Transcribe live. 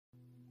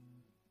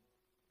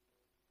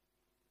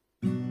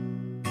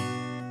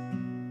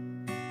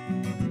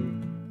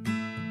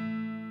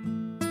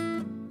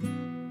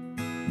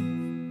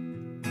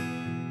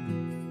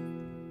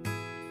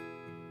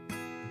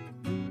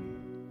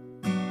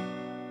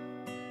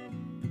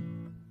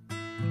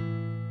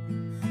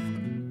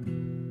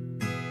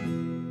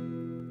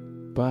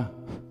papa.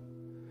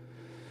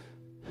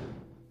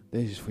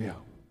 Deze is voor jou.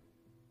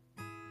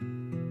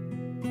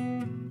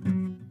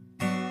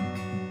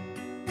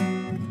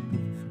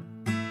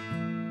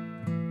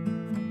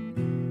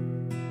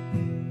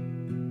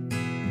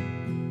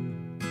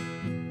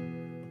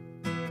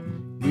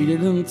 We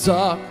didn't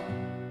talk,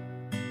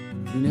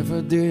 we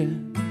never did.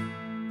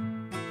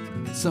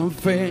 Some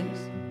things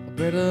are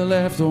better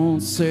left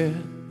unsaid.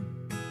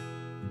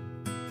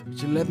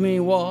 But you let me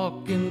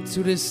walk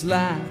into this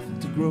life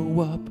to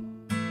grow up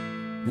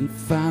and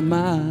find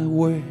my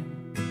way.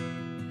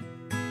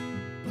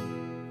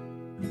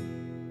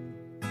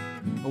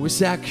 I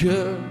wish I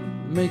could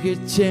make a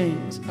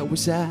change. I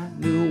wish I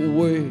knew a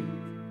way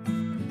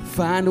to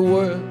find the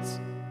words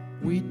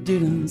we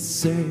didn't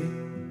say.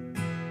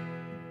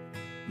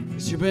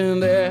 'Cause you've been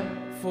there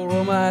for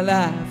all my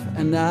life,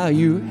 and now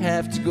you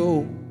have to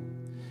go.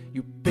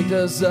 You picked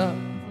us up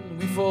when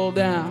we fall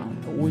down.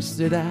 I wish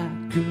that I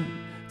could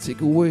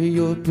take away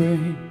your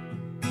pain.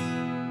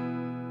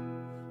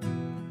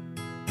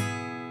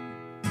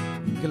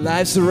 Your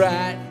life's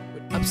alright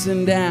with ups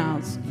and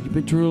downs. You've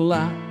been through a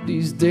lot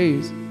these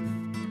days.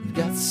 You've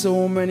got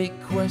so many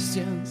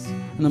questions,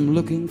 and I'm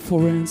looking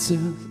for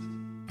answers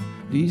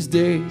these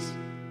days.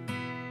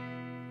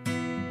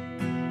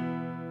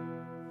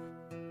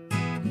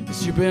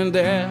 'Cause you've been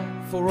there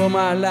for all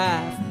my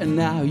life, and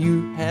now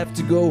you have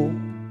to go.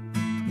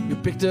 You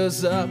picked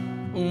us up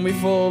when we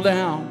fall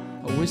down.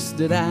 I wish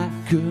that I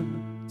could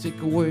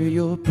take away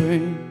your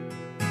pain.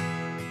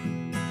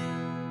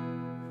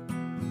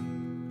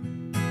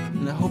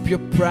 And I hope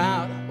you're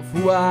proud of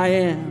who I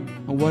am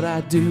and what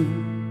I do.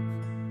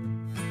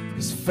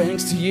 'Cause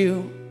thanks to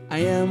you, I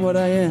am what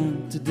I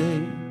am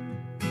today.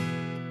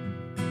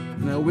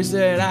 And I wish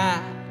that I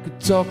could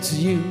talk to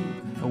you.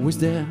 I wish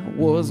there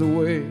was a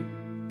way.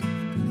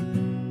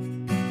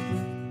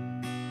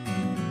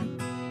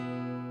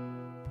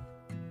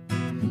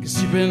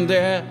 'Cause you've been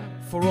there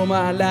for all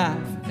my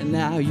life, and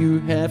now you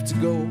have to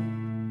go.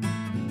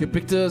 You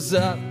picked us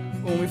up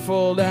when we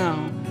fall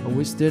down. I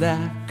wish that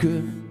I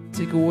could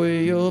take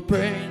away your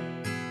pain.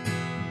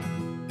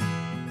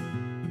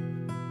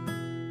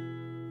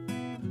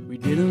 We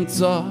didn't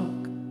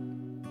talk,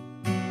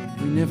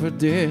 we never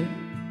did.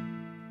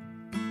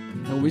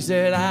 I wish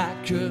that I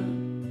could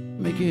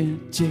make a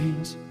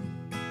change.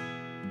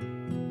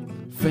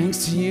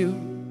 Thanks to you,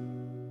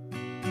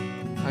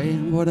 I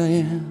am what I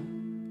am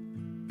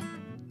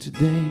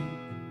today.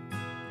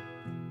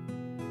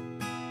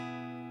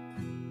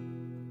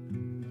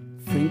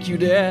 Thank you,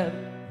 Dad,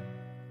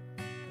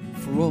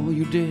 for all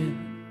you did.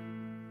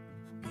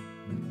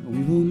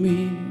 We will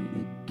meet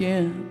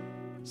again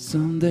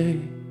someday.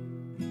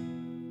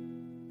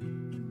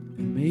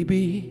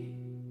 Maybe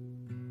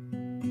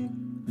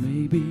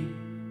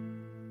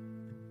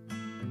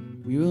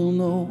we will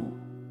know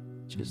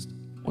just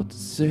what to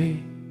say.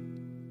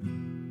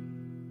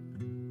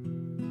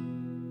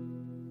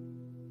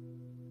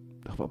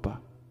 Dag papa.